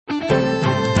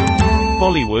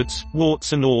Bollywood's,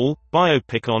 warts and all,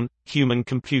 biopic on, human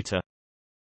computer.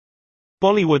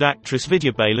 Bollywood actress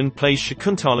Vidya Balan plays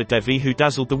Shakuntala Devi, who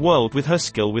dazzled the world with her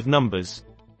skill with numbers.